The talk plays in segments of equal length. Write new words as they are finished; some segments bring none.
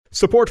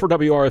Support for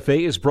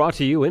WRFA is brought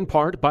to you in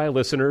part by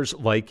listeners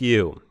like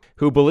you,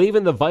 who believe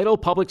in the vital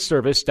public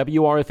service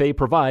WRFA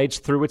provides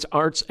through its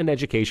arts and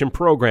education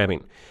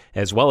programming,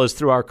 as well as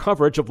through our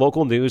coverage of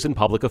local news and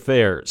public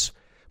affairs.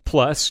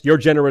 Plus, your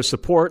generous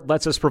support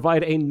lets us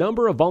provide a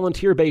number of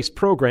volunteer-based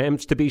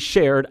programs to be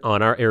shared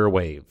on our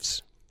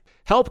airwaves.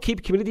 Help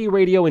keep community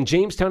radio in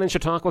Jamestown and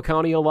Chautauqua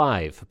County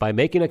alive by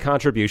making a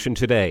contribution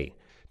today.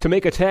 To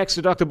make a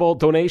tax-deductible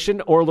donation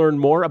or learn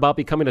more about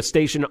becoming a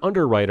station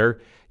underwriter,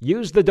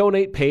 use the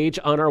donate page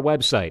on our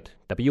website,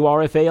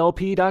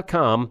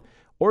 WRFALP.com,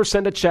 or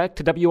send a check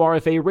to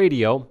WRFA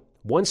Radio,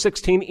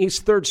 116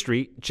 East 3rd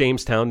Street,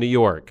 Jamestown, New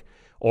York.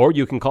 Or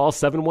you can call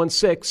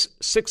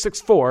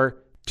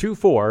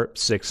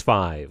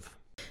 716-664-2465.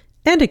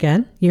 And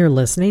again, you're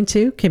listening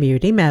to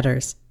Community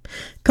Matters.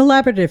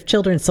 Collaborative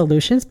Children's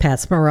Solutions, Pat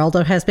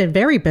Smeraldo, has been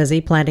very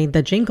busy planning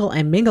the Jingle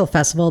and Mingle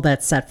Festival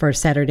that's set for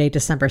Saturday,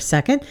 December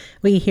 2nd.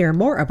 We hear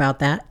more about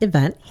that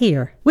event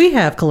here. We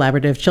have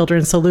Collaborative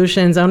Children's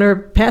Solutions owner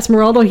Pat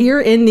Smeraldo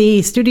here in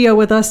the studio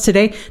with us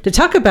today to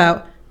talk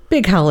about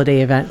big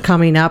holiday event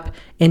coming up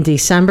in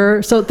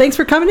December. So thanks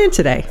for coming in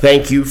today.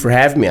 Thank you for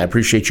having me. I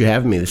appreciate you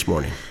having me this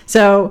morning.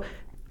 So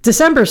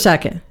December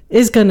 2nd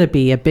is going to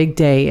be a big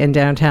day in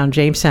downtown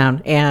Jamestown,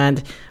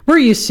 and we're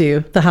used to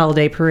the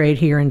holiday parade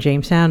here in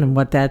Jamestown and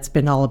what that's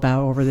been all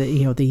about over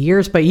the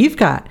years, but you've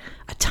got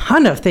a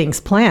ton of things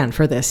planned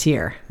for this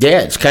year. Yeah,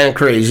 it's kind of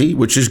crazy,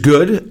 which is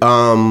good.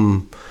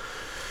 The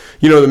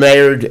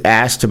mayor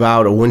asked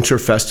about a winter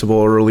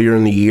festival earlier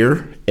in the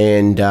year,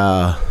 and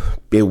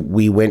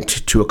we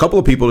went to a couple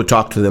of people to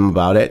talk to them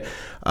about it.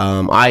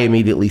 I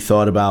immediately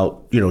thought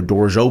about,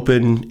 doors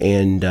open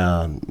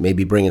and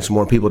maybe bringing some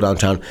more people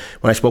downtown.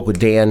 When I spoke with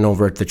Dan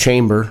over at the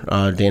chamber,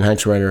 Dan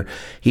Heinzreiter,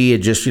 he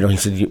had just, he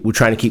said, we're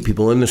trying to keep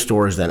people in the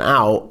stores than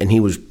out, and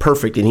he was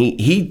perfect. And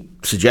he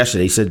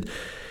suggested, he said,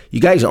 you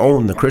guys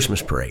own the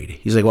Christmas parade.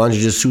 He's like, why don't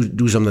you just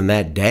do something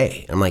that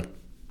day? I'm like,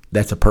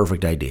 that's a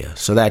perfect idea.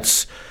 So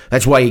that's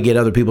why you get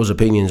other people's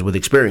opinions with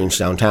experience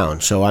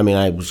downtown. So,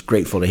 I was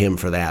grateful to him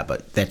for that,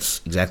 but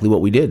that's exactly what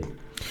we did.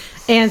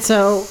 And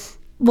so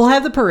we'll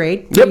have the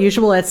parade, yep,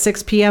 usual at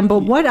 6 p.m., but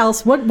what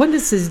else? When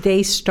does this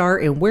day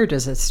start and where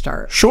does it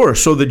start? Sure.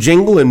 So the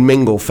Jingle and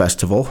Mingle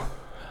Festival,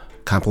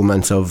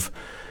 compliments of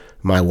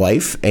my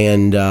wife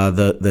and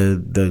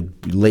the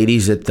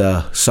ladies at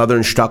the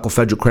Southern Chautauqua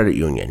Federal Credit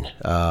Union.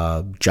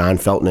 John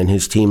Felton and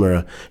his team are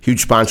a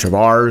huge sponsor of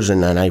ours,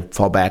 and I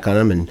fall back on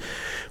them. And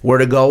where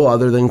to go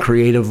other than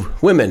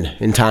creative women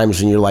in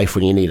times in your life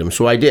when you need them.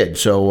 So I did.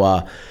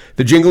 So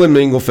the Jingle and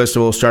Mingle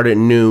Festival started at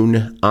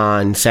noon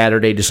on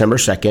Saturday, December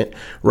 2nd,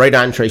 right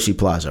on Tracy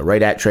Plaza,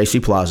 right at Tracy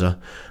Plaza.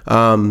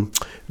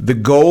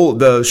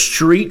 The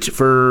street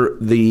for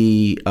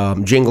the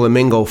Jingle and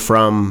Mingle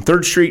from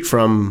 3rd Street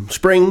from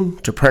Spring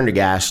to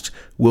Prendergast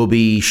will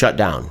be shut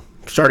down,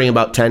 starting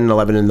about 10,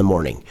 11 in the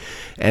morning.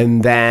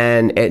 And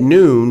then at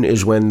noon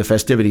is when the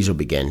festivities will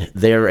begin.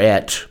 They're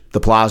at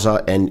the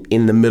plaza and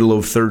in the middle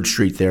of 3rd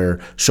Street there,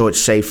 so it's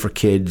safe for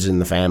kids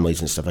and the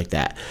families and stuff like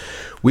that.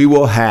 We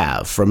will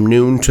have from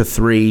noon to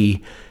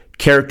 3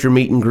 character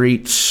meet and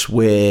greets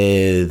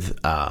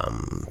with,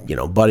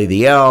 Buddy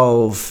the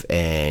Elf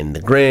and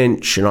the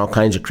Grinch and all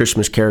kinds of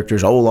Christmas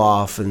characters,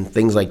 Olaf and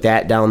things like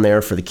that down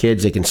there for the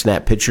kids. They can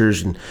snap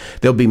pictures and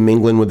they'll be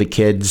mingling with the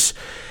kids.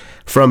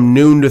 From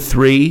noon to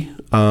 3,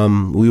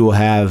 we will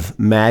have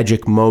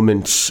Magic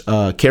Moments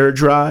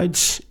carriage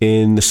rides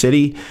in the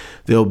city.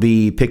 They'll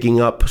be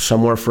picking up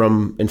somewhere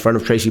from in front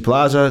of Tracy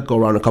Plaza, go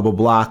around a couple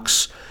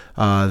blocks.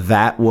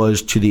 That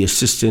was to the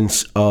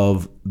assistance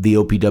of the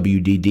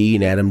OPWDD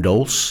and Adam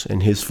Dulce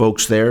and his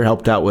folks there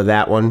helped out with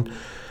that one.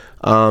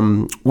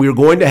 We're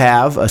going to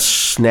have a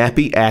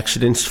Snappy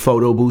Accidents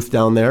photo booth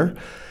down there.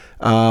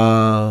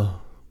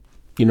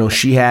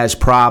 She has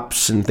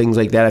props and things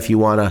like that if you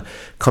want to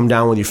come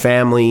down with your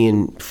family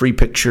and free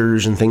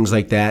pictures and things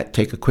like that.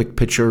 Take a quick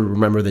picture,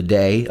 remember the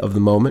day of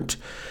the moment.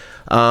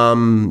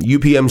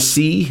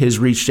 UPMC has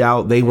reached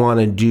out. They want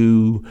to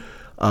do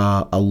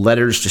a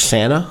Letters to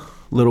Santa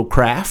little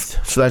craft.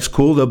 So that's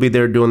cool. They'll be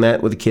there doing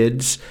that with the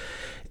kids.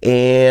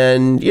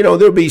 And,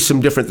 there'll be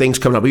some different things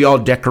coming up. We all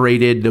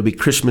decorated. There'll be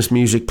Christmas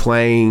music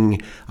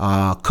playing,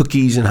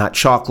 cookies and hot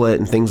chocolate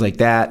and things like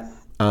that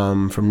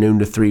from noon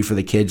to 3 for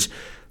the kids.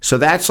 So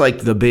that's like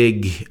the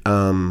big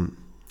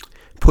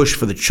push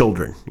for the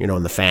children,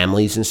 and the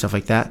families and stuff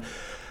like that.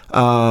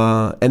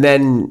 And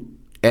then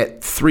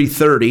at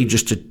 3:30,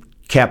 just to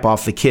cap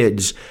off the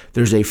kids,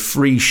 there's a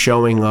free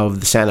showing of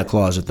the Santa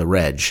Claus at the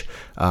Reg,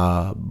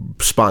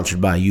 sponsored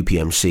by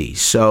UPMC.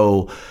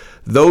 So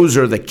those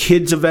are the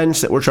kids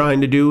events that we're trying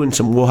to do, and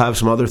we'll have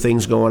some other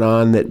things going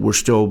on that we're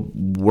still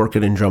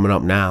working and drumming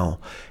up now.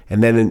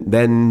 And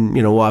then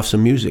we'll have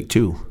some music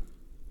too,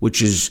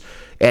 which is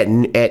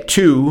at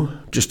 2,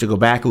 just to go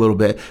back a little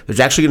bit, there's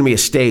actually going to be a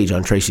stage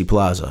on Tracy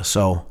Plaza.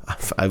 So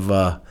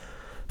I've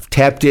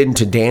tapped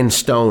into Dan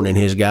Stone and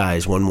his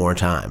guys one more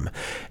time.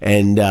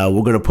 And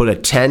we're going to put a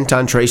tent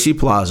on Tracy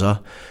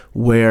Plaza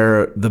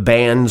where the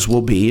bands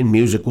will be and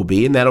music will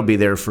be. And that'll be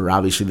there for,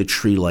 obviously, the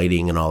tree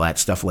lighting and all that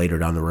stuff later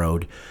down the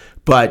road.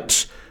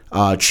 But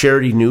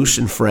Charity Noose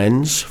and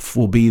friends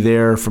will be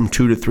there from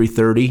 2 to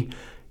 3:30.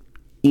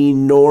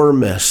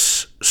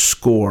 Enormous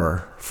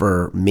score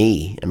for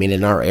me. I mean,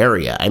 in our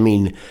area. I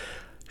mean,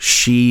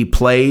 she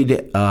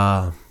played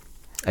at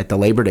the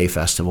Labor Day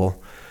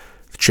Festival.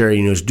 The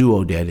Charity Noose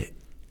duo did.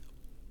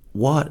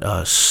 What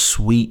a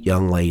sweet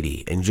young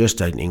lady and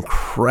just an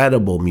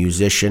incredible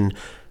musician.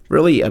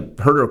 Really, I've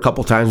heard her a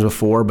couple times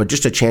before, but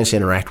just a chance to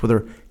interact with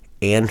her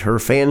and her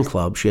fan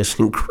club. She has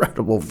an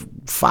incredible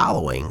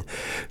following.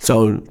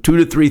 So 2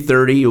 to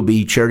 3:30 will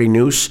be Charity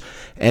Noose.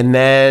 And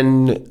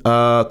then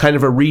kind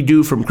of a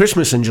redo from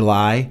Christmas in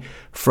July.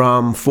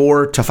 From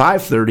 4 to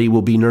 5:30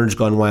 will be Nerds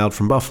Gone Wild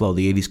from Buffalo,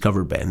 the 80s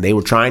cover band. They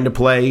were trying to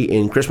play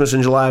in Christmas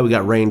in July. We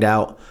got rained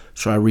out,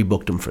 so I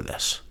rebooked them for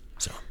this.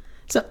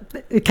 So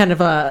kind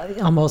of a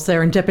almost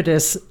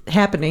serendipitous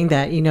happening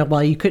that,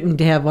 while you couldn't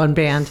have one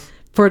band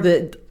for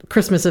the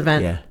Christmas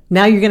event,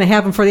 now you're going to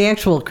have them for the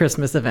actual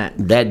Christmas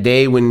event. That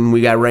day when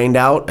we got rained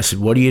out, I said,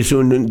 what are you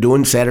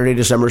doing Saturday,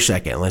 December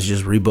 2nd? Let's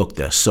just rebook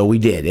this. So we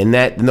did. And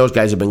those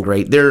guys have been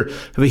great. They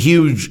have a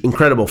huge,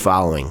 incredible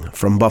following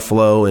from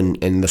Buffalo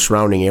and the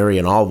surrounding area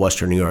and all of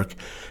Western New York.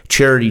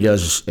 Charity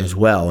does as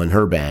well in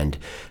her band.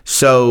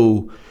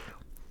 So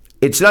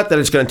it's not that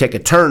it's going to take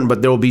a turn,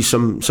 but there will be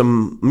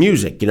some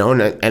music, and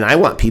I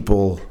want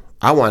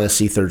to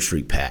see 3rd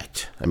Street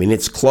packed. I mean,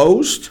 it's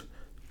closed.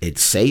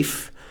 It's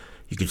safe.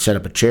 You could set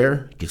up a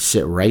chair. You could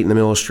sit right in the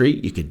middle of the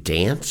street. You could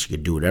dance. You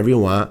could do whatever you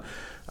want.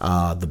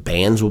 The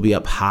bands will be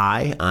up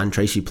high on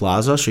Tracy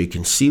Plaza so you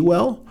can see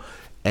well.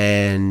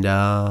 And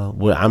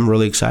I'm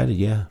really excited,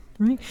 yeah.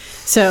 Right.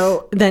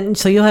 So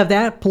you'll have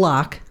that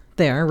block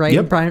there, right?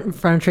 Yep. In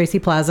front of Tracy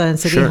Plaza and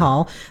City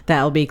Hall.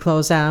 That will be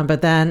closed down.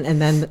 But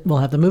then we'll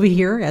have the movie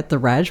here at the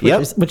Reg,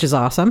 which is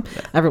awesome.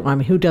 Everyone,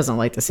 who doesn't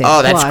like to see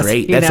Santa Claus? Oh, that's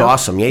great. That's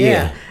awesome.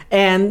 Yeah.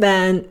 And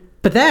then,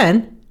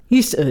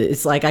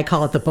 it's like I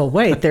call it the but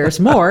wait, there's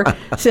more.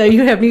 So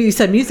you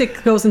said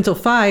music goes until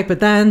 5,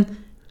 but then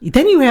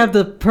you have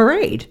the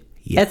parade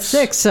at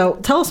 6. So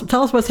tell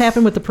us what's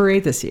happened with the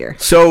parade this year.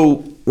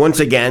 So once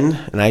again,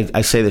 and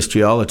I say this to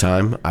you all the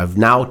time, I've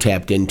now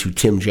tapped into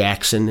Tim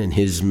Jackson and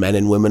his men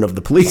and women of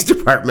the police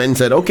department and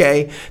said,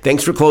 okay,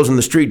 thanks for closing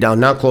the street down.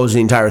 Now close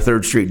the entire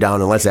 3rd Street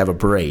down and let's have a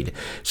parade.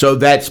 So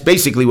that's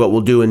basically what we'll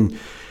do. And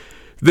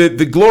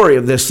the glory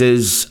of this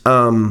is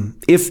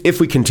if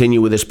we continue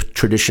with this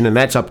tradition, and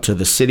that's up to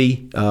the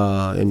city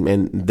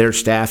and their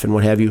staff and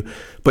what have you.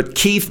 But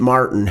Keith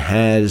Martin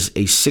has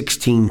a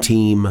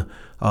 16-team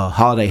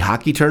holiday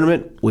hockey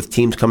tournament with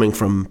teams coming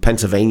from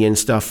Pennsylvania and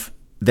stuff.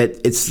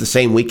 That it's the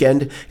same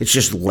weekend. It's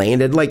just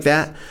landed like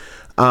that.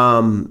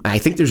 I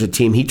think there's a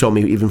team, he told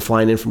me, even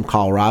flying in from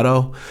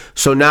Colorado.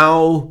 So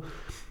now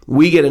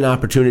we get an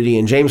opportunity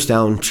in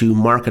Jamestown to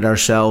market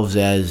ourselves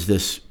as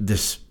this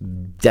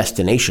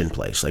destination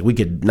place. Like we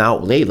could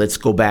now, hey, let's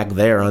go back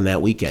there on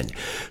that weekend.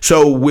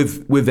 So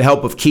with the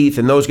help of Keith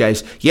and those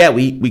guys,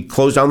 we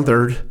closed down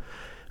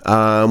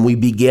 3rd. We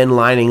begin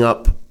lining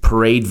up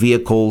parade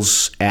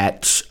vehicles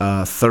at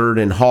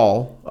 3rd and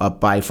Hall up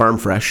by Farm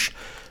Fresh.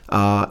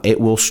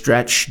 It will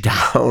stretch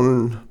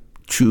down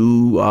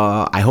to,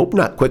 I hope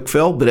not quick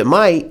fill, but it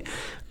might.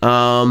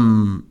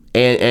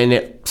 And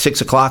at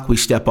 6 o'clock, we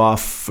step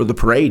off for the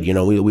parade.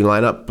 We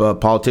line up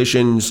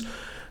politicians,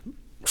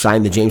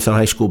 sign the Jamestown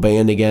High School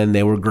band again.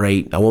 They were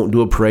great. I won't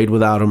do a parade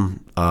without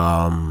them.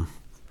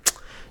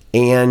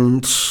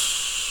 And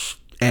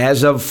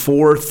as of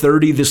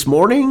 4:30 this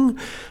morning,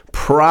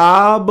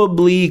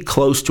 probably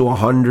close to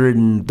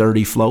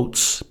 130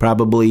 floats,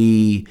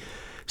 probably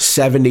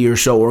 70 or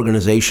so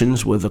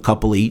organizations with a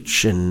couple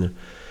each, and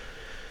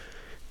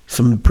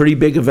some pretty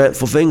big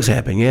eventful things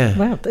happen. Yeah.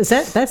 Wow.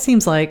 That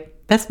seems like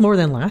that's more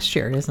than last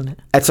year, isn't it?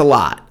 That's a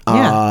lot.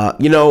 Yeah.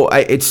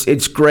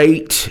 It's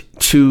great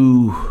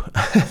to.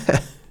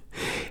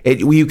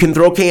 You can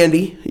throw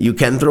candy.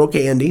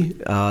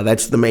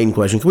 That's the main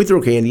question. Can we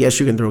throw candy? Yes,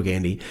 you can throw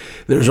candy.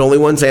 There's only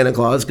one Santa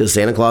Claus because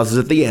Santa Claus is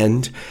at the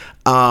end.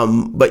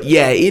 But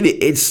yeah,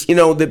 it's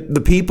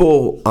the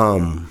people.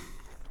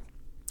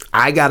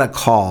 I got a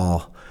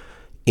call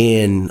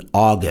in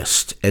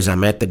August as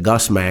I'm at the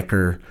Gus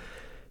Macker,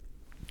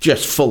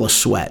 just full of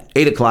sweat.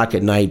 8 o'clock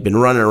at night, been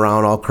running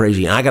around all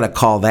crazy. And I got a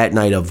call that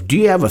night of, do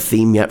you have a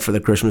theme yet for the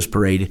Christmas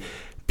parade?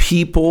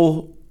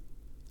 People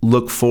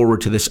look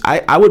forward to this.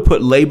 I would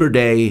put Labor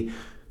Day,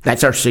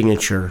 that's our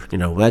signature,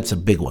 that's a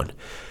big one.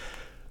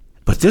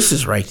 But this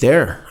is right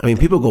there. I mean,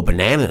 people go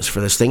bananas for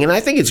this thing, and I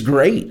think it's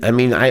great. I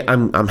mean,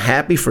 I'm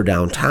happy for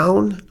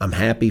downtown. I'm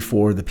happy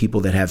for the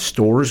people that have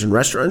stores and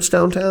restaurants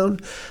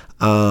downtown.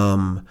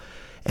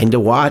 And to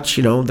watch,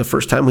 the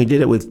first time we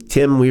did it with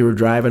Tim, we were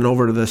driving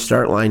over to the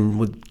start line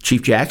with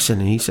Chief Jackson,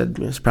 and he said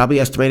it's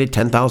probably estimated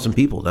 10,000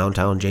 people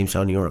downtown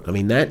Jamestown, New York. I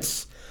mean,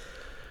 that's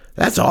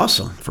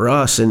awesome for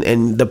us,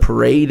 and the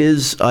parade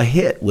is a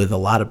hit with a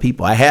lot of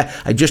people.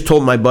 I just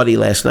told my buddy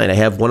last night, I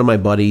have one of my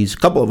buddies, a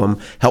couple of them,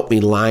 help me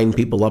line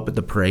people up at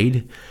the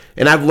parade,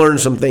 and I've learned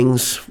some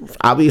things,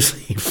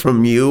 obviously,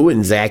 from you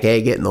and Zach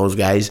Haggett and those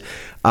guys.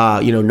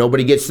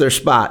 Nobody gets their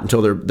spot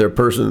until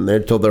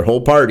until their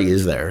whole party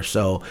is there.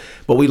 So,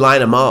 but we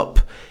line them up,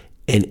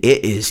 and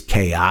it is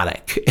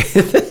chaotic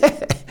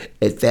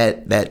at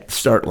that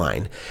start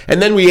line.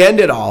 And then we end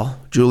it all,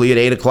 Julie, at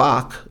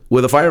 8:00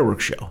 with a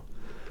fireworks show.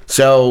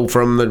 So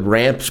from the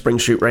ramp, Spring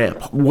Street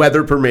ramp,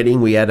 weather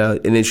permitting, we had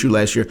an issue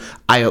last year.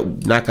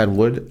 Knock on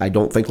wood, I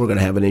don't think we're going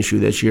to have an issue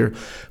this year.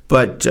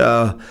 But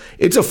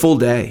it's a full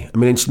day. I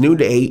mean, it's noon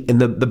to 8,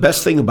 and the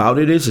best thing about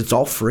it is it's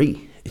all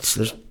free.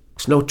 There's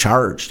no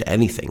charge to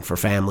anything for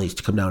families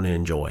to come down and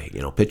enjoy.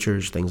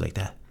 Pictures, things like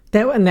that.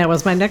 That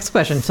was my next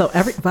question. So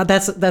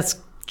that's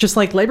just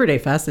like Labor Day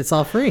Fest. It's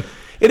all free.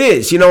 It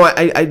is.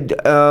 I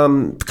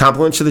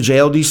compliments to the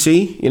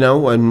JLDC.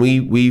 And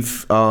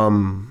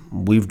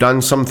we've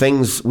done some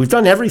things. We've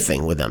done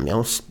everything with them.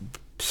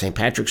 St.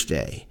 Patrick's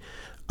Day,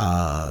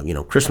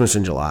 Christmas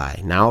in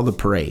July. Now the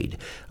parade.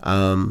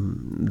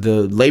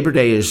 The Labor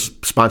Day is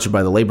sponsored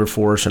by the labor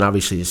force and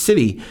obviously the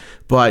city.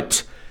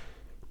 But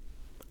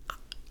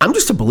I'm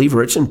just a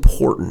believer. It's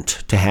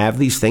important to have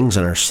these things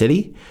in our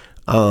city,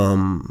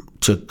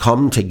 to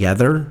come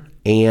together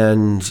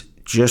and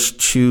just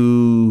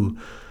to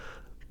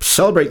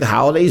celebrate the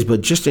holidays, but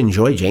just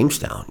enjoy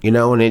Jamestown,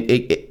 and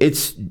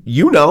it's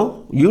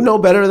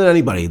better than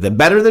anybody,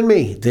 better than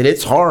me, that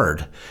it's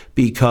hard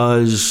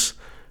because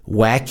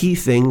wacky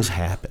things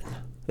happen.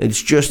 It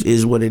just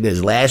is what it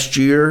is. Last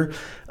year,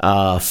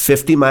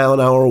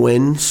 50-mile-an-hour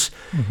winds,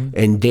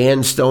 and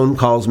Dan Stone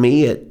calls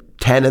me at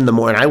 10 in the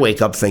morning. I wake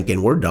up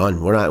thinking we're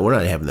done. We're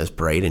not having this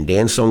parade. And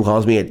Dan Stone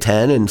calls me at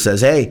 10 and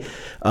says, "Hey,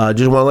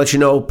 just want to let you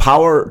know,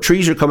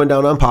 trees are coming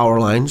down on power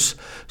lines.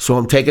 So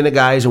I'm taking the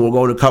guys and we're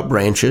going to cut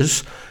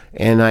branches."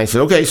 And I said,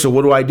 "Okay, so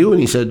what do I do?"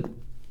 And he said,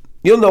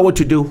 "You'll know what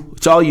to do.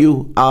 It's all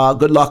you.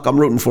 Good luck. I'm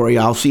rooting for you.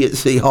 I'll see you at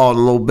City Hall in a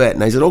little bit."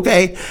 And I said,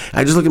 "Okay."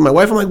 I just looked at my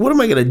wife. I'm like, "What am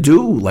I going to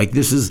do? Like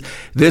this is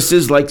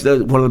like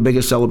one of the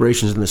biggest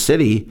celebrations in the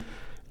city."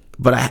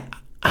 But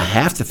I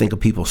have to think of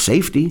people's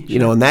safety,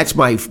 and that's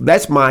my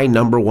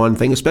number one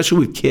thing,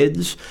 especially with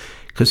kids,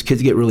 because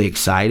kids get really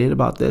excited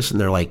about this, and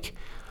they're like,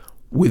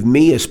 not with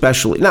me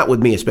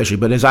especially,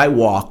 but as I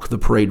walk the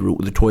parade route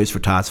with the Toys for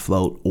Tots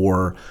float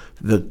or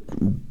the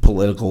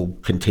political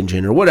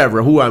contingent or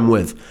whatever, who I'm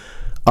with,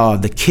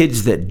 the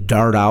kids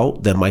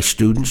that my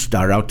students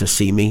dart out to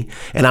see me,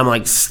 and I'm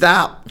like,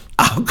 "Stop,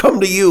 I'll come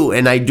to you."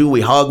 And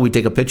we hug, we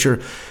take a picture.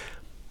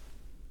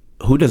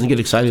 Who doesn't get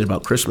excited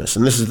about Christmas?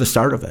 And this is the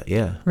start of it,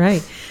 yeah.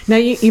 Right. Now,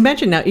 you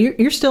mentioned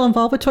you're still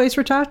involved with Toys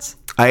for Tots?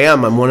 I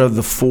am. I'm one of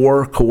the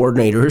 4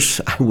 coordinators.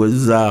 I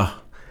was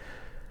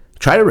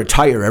try to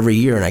retire every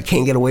year, and I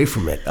can't get away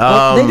from it.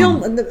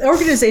 The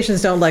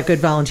organizations don't let good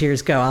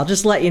volunteers go. I'll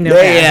just let you know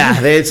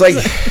that. Yeah, it's like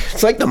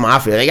the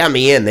mafia. They got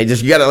me in.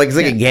 It's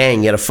like a gang.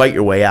 You got to fight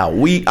your way out.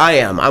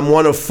 I'm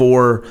one of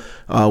 4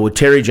 with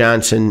Terry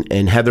Johnson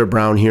and Heather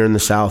Brown here in the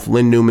South.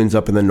 Lynn Newman's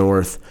up in the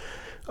North.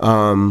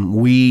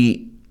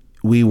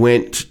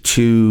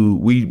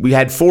 We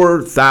had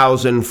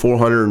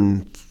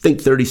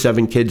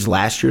 4,437 kids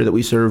last year that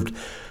we served.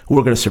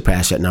 We're going to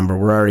surpass that number.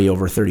 We're already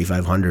over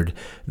 3,500.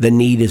 The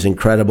need is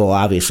incredible,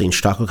 obviously, in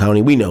Chautauqua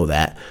County. We know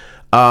that.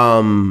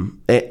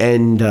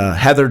 And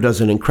Heather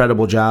does an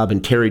incredible job,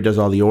 and Terry does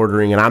all the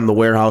ordering, and I'm the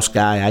warehouse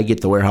guy. I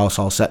get the warehouse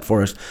all set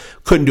for us.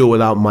 Couldn't do it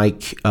without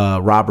Mike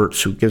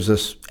Roberts, who gives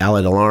us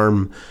Allied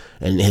Alarm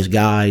and his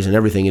guys and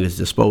everything at his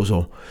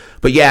disposal.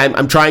 But yeah,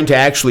 I'm trying to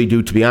actually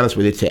to be honest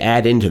with you, to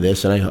add into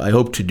this, and I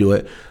hope to do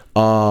it,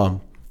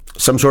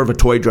 some sort of a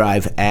toy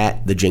drive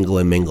at the Jingle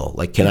and Mingle.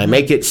 Like, can I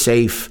make it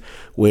safe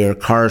where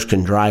cars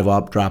can drive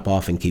up, drop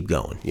off, and keep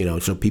going?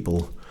 So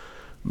people...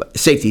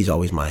 Safety is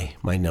always my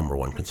number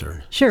one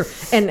concern. Sure.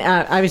 And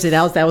obviously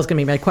that was going to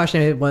be my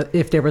question,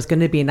 if there was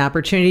going to be an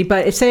opportunity.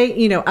 But if,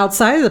 say,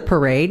 outside of the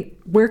parade,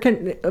 where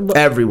can...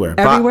 Everywhere.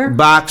 Everywhere?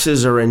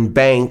 Boxes are in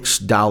banks,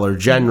 Dollar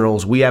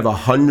Generals. We have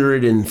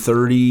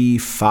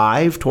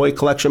 135 toy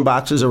collection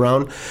boxes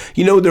around.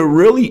 There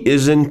really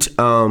isn't...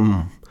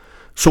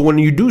 So when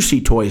you do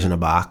see toys in a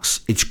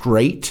box, it's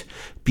great,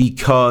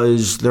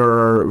 because there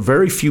are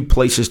very few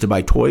places to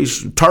buy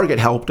toys. Target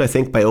helped, I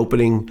think, by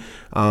opening,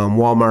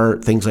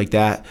 Walmart, things like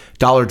that.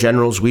 Dollar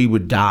Generals, we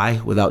would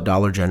die without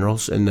Dollar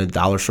Generals. In the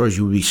dollar stores,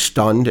 you would be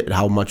stunned at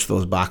how much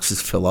those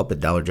boxes fill up at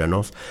Dollar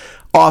Generals.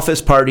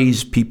 Office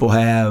parties, people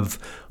have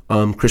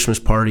Christmas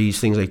parties,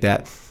 things like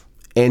that.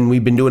 And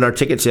we've been doing our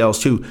ticket sales,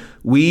 too.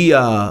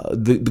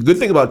 The good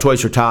thing about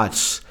Toys for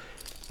Tots,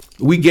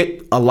 we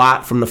get a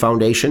lot from the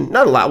foundation.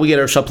 Not a lot. We get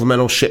our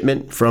supplemental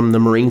shipment from the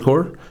Marine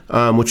Corps,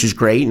 which is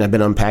great, and I've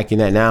been unpacking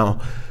that now.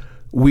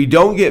 We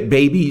don't get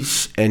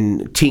babies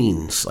and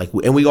teens,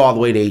 and we go all the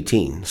way to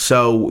 18.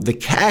 So the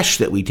cash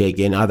that we take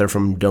in, either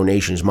from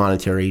donations,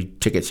 monetary,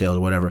 ticket sales,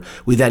 whatever,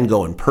 we then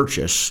go and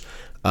purchase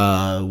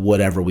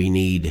whatever we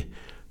need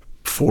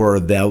for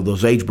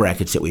those age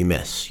brackets that we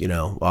miss.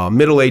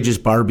 Middle ages,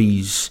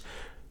 Barbies,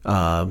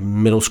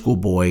 middle school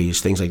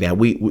boys, things like that.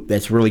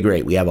 That's really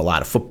great. We have a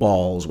lot of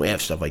footballs, we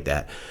have stuff like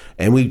that,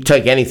 and we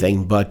take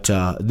anything. But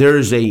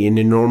there's an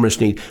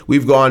enormous need.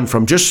 We've gone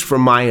from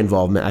my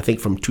involvement, I think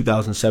from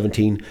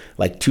 2017,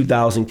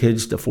 2,000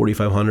 kids to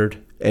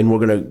 4,500, and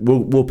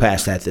we'll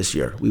pass that this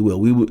year. We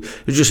will.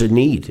 There's just a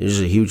need.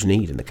 There's a huge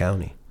need in the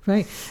county.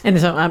 Right. And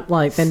so I'm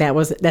like, then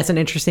that's an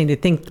interesting to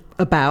think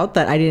about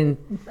that I mean,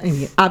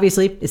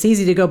 obviously it's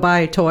easy to go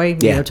buy toys,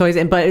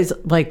 but it's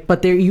like,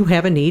 but there you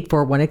have a need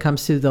for when it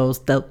comes to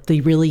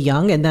the really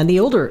young and then the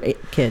older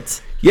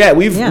kids. Yeah,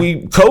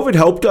 COVID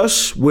helped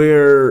us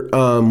where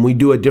we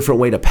do a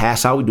different way to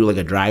pass out. We do like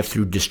a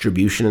drive-through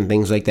distribution and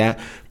things like that.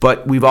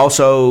 But we've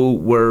also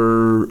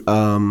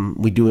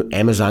we do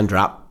Amazon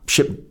drop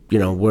ship,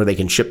 where they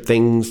can ship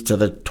things to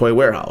the toy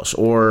warehouse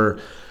or,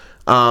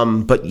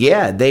 but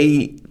yeah,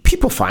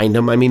 people find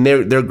them. I mean,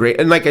 they're great.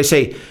 And like I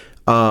say,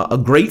 a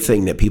great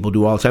thing that people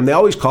do all the time, they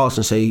always call us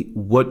and say,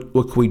 what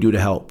can we do to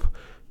help?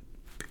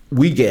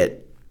 We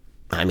get,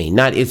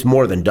 it's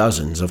more than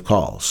dozens of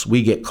calls.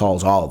 We get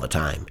calls all the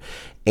time.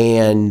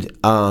 And,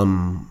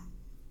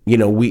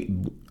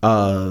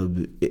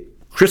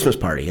 Christmas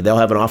party, they'll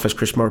have an office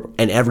Christmas party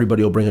and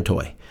everybody will bring a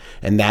toy.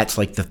 And that's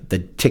like the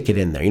ticket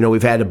in there.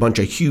 We've had a bunch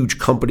of huge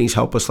companies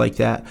help us like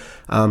that,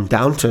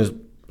 down to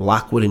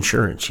Lockwood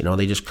Insurance.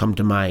 They just come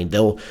to mind.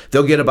 They'll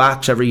get a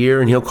box every year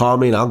and he'll call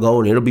me and I'll go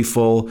and it'll be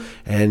full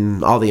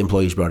and all the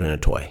employees brought in a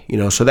toy.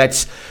 So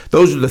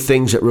those are the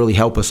things that really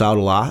help us out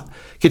a lot.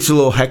 Gets a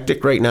little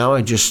hectic right now.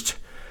 I've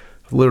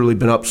literally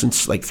been up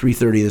since like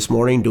 3:30 this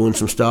morning doing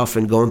some stuff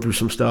and going through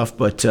some stuff.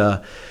 But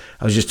I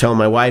was just telling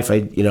my wife,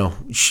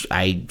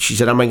 she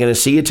said, am I going to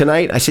see you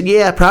tonight? I said,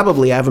 yeah,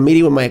 probably. I have a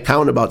meeting with my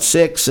accountant about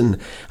 6 and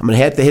I'm going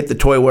to have to hit the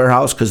toy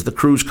warehouse because the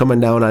crew's coming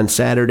down on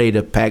Saturday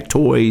to pack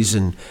toys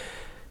and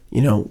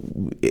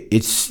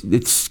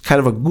it's kind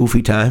of a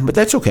goofy time, but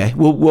that's okay.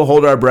 We'll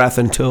hold our breath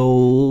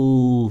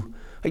until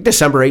like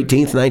December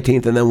 18th,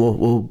 19th, and then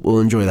we'll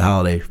enjoy the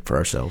holiday for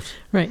ourselves.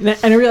 Right. And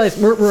I realize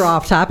we're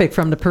off topic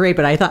from the parade,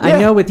 but I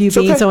know with you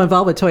being so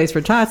involved with Toys for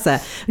Tots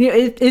that,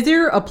 is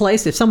there a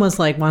place if someone's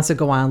like wants to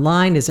go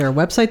online, is there a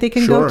website they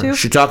can go to?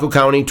 Chautauqua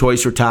County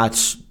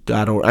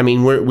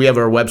toysfortots.org. We have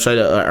our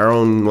website, our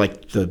own,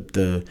 like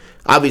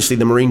obviously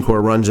the Marine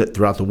Corps runs it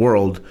throughout the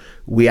world.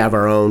 We have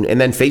our own, and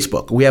then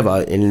Facebook. We have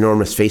an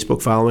enormous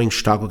Facebook following,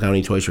 Chautauqua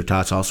County Toys for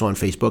Tots, also on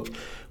Facebook.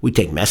 We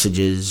take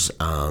messages,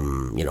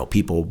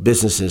 people,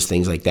 businesses,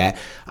 things like that.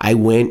 I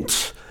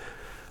went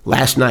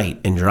last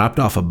night and dropped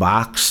off a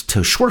box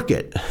to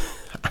Schwerkit.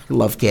 I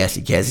love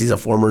Cassie. Cassie's a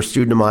former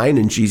student of mine,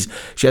 and she has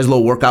a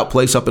little workout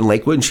place up in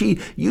Lakewood.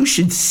 And you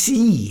should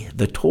see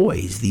the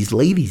toys these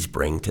ladies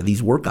bring to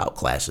these workout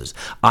classes.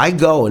 I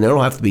go, and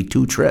it'll have to be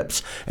 2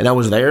 trips. And I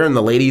was there, and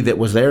the lady that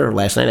was there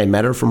last night, I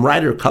met her from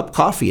Ryder Cup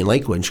Coffee in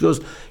Lakewood. And she goes,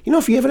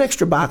 if you have an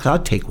extra box, I'll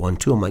take one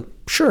too. I'm like,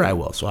 sure, I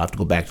will. So I'll have to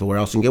go back to the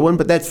warehouse and get one,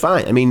 but that's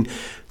fine.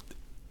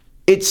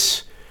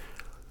 It's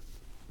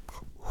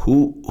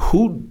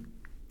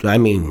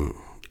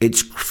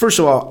first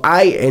of all,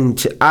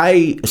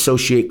 I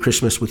associate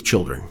Christmas with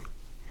children.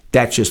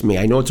 That's just me.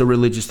 I know it's a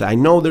religious thing. I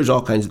know there's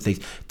all kinds of things.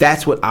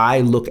 That's what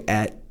I look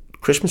at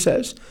Christmas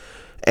as.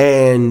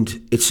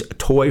 And it's a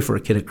toy for a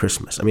kid at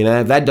Christmas.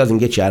 If that doesn't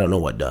get you, I don't know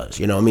what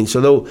does.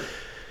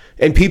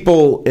 And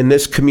people in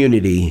this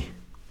community,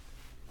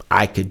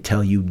 I could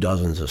tell you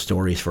dozens of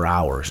stories for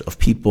hours of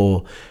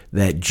people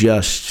that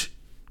just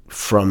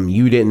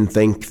you didn't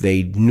think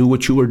they knew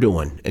what you were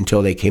doing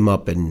until they came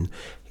up and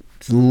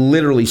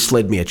literally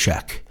slid me a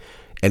check,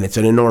 and it's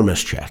an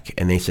enormous check,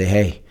 and they say,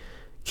 hey,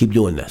 keep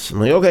doing this.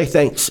 I'm like, okay,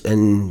 thanks.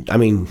 And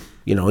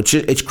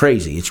it's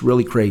crazy. It's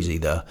really crazy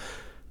the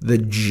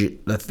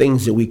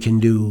things that we can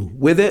do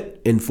with it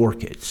and for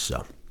kids.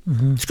 So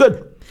It's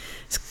good.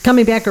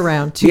 Coming back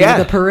around to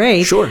the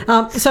parade. Sure.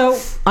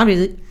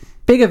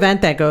 Big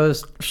event that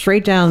goes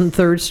straight down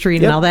 3rd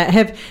Street and all that.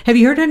 Have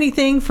you heard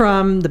anything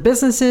from the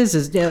businesses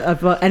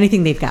of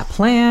anything they've got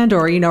planned,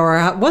 or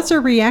what's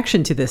their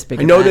reaction to this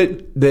big event? I know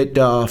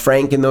that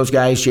Frank and those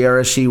guys,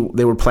 JRSC,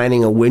 they were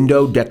planning a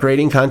window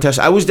decorating contest.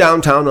 I was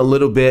downtown a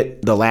little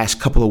bit the last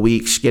couple of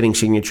weeks getting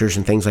signatures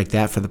and things like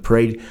that for the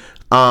parade.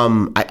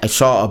 I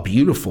saw I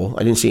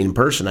didn't see it in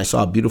person. I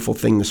saw a beautiful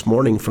thing this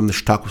morning from the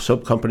Chautauqua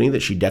Soap Company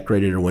that she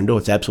decorated her window.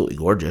 It's absolutely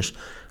gorgeous.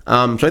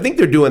 So I think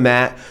they're doing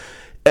that.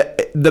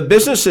 The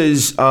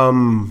businesses,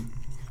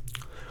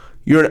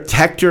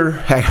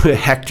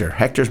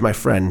 Hector's my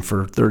friend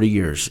for 30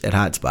 years at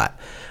Hotspot.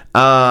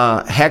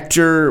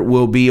 Hector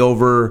will be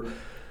over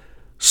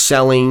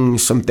selling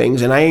some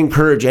things, and I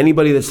encourage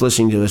anybody that's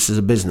listening to this as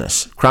a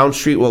business. Crown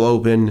Street will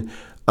open.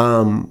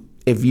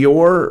 If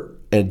you're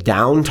a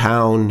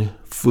downtown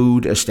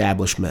food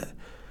establishment,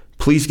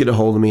 please get a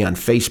hold of me on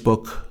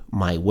Facebook,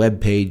 my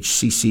webpage,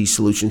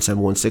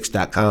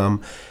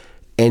 ccsolution716.com,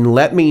 and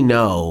let me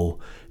know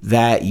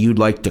that you'd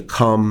like to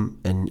come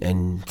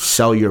and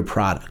sell your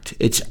product.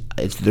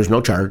 There's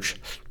no charge.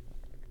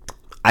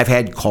 I've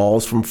had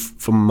calls from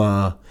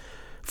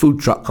food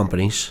truck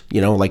companies,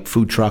 like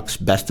food trucks,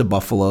 Best of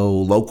Buffalo,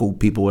 local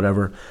people,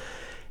 whatever.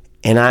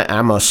 And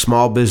I'm a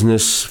small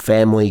business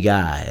family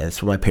guy.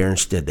 That's what my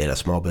parents did. They had a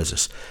small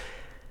business.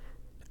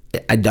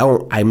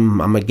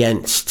 I'm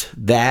against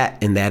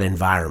that in that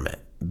environment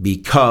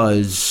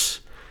because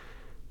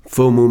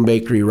Full Moon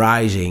Bakery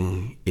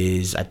Rising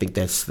is, I think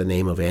that's the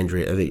name of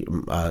Andrea,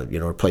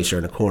 replace her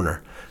in the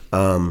corner.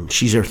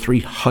 She's there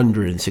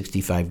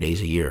 365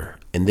 days a year,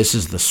 and this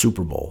is the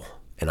Super Bowl,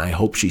 and I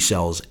hope she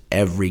sells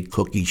every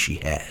cookie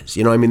she has.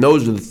 You know, I mean,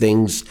 those are the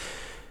things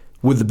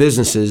with the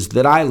businesses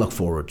that I look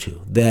forward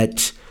to,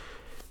 that,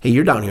 hey,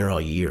 you're down here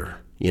all year,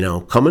 you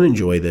know, come and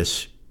enjoy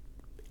this.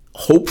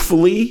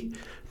 Hopefully,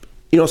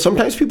 you know,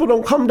 sometimes people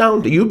don't come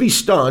down. You'd be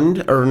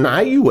stunned, or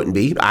nah, you wouldn't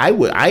be.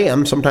 I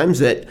am sometimes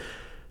that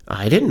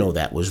I didn't know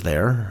that was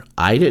there.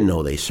 I didn't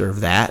know they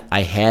served that.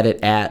 I had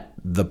it at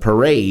the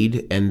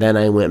parade, and then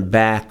I went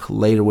back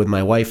later with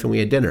my wife and we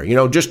had dinner, you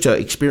know, just to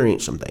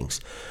experience some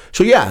things.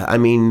 So yeah, I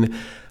mean,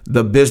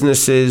 the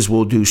businesses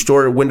will do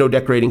store window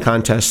decorating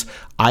contests.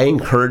 I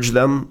encourage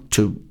them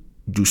to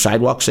do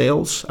sidewalk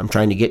sales. I'm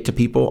trying to get to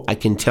people. I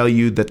can tell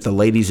you that the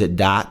ladies at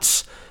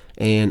Dots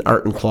and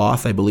Art and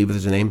Cloth, I believe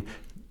is the name,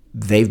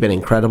 they've been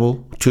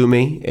incredible to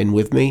me and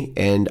with me.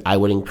 And I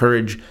would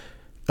encourage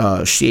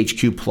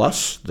CHQ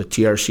Plus, the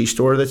TRC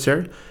store that's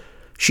there.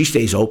 She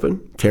stays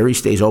open. Terry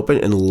stays open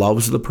and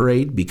loves the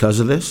parade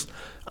because of this.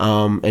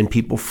 And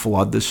people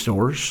flood the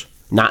stores,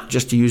 not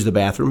just to use the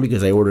bathroom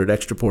because I ordered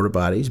extra porta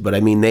potties, but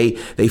I mean, they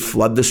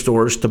flood the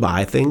stores to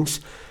buy things.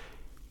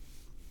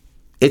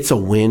 It's a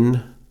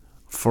win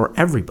for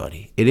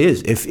everybody. It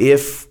is.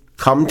 If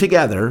come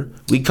together,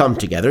 we come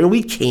together, and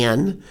we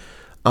can.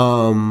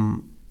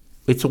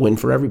 It's a win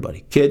for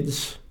everybody.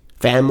 Kids,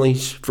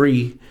 families,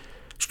 free,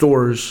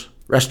 stores,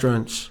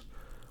 restaurants,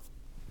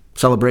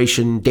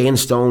 celebration. Dan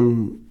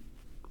Stone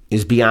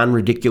is beyond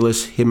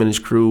ridiculous, him and his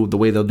crew, the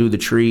way they'll do the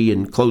tree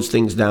and close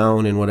things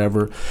down and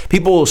whatever.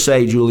 People will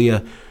say,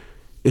 Julia,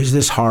 is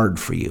this hard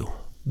for you?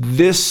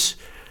 The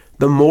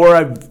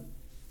more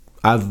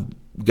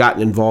I've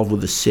gotten involved with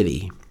the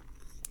city,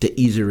 the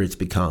easier it's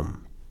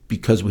become,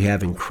 because we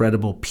have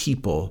incredible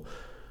people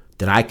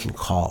that I can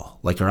call,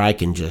 or I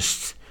can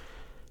just,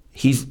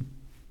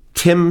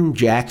 Tim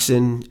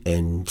Jackson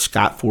and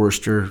Scott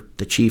Forrester,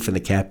 the chief and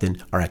the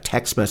captain, are a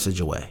text message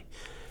away.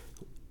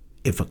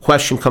 If a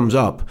question comes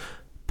up,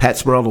 Pat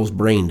Smeraldo's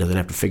brain doesn't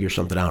have to figure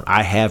something out.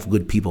 I have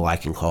good people I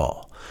can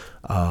call.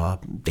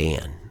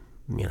 Dan,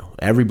 you know,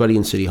 everybody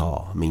in City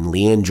Hall. I mean,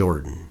 Leanne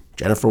Jordan,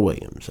 Jennifer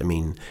Williams. I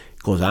mean,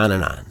 it goes on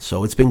and on.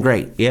 So it's been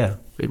great. Yeah,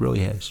 it really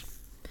has.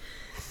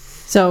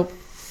 So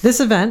this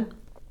event,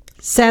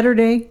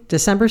 Saturday,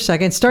 December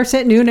 2nd, starts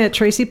at noon at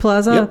Tracy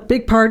Plaza. Yep.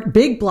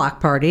 Big block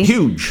party.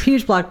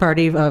 Huge block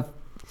party,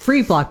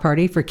 free block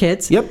party for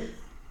kids. Yep.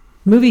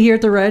 Movie here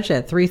at the Reg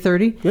at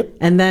 3:30. Yep.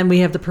 And then we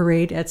have the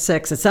parade at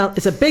 6. It's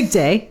a big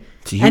day.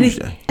 It's a huge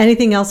day.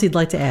 Anything else you'd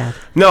like to add?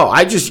 No,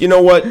 you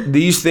know what?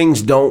 These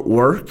things don't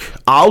work.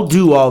 I'll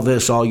do all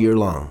this all year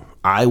long.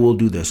 I will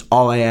do this.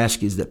 All I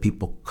ask is that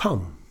people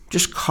come.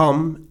 Just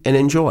come and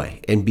enjoy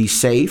and be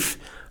safe.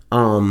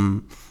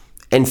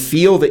 And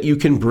feel that you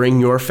can bring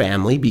your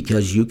family,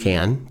 because you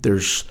can.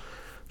 There's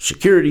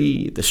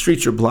security. The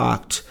streets are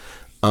blocked.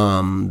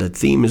 The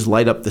theme is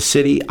light up the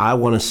city. I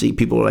want to see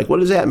people are like,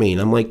 what does that mean?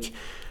 I'm like,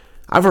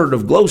 I've heard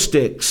of glow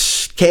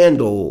sticks,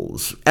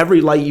 candles,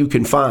 every light you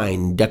can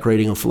find,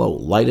 decorating a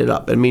float, light it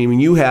up. I mean, when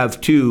you have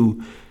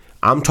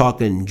I'm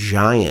talking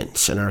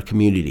giants in our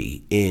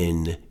community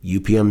in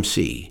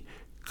UPMC,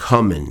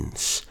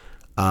 Cummins,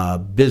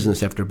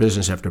 business after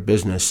business after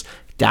business,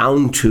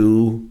 down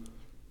to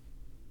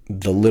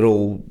the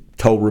little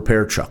tow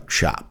repair truck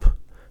shop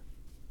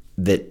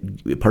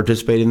that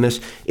participate in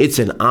this. It's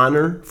an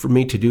honor for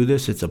me to do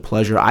this. It's a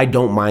pleasure. I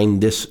don't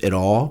mind this at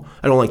all.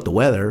 I don't like the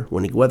weather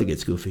when the weather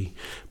gets goofy.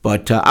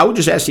 But I would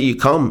just ask that you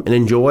come and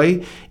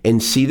enjoy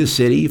and see the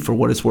city for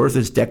what it's worth.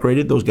 It's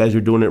decorated. Those guys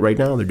are doing it right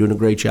now. They're doing a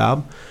great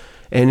job.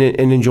 And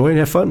enjoy and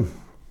have fun.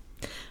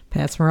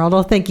 Pat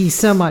Smeraldo, thank you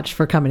so much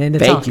for coming in to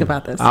talk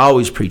about this. I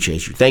always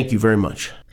appreciate you. Thank you very much.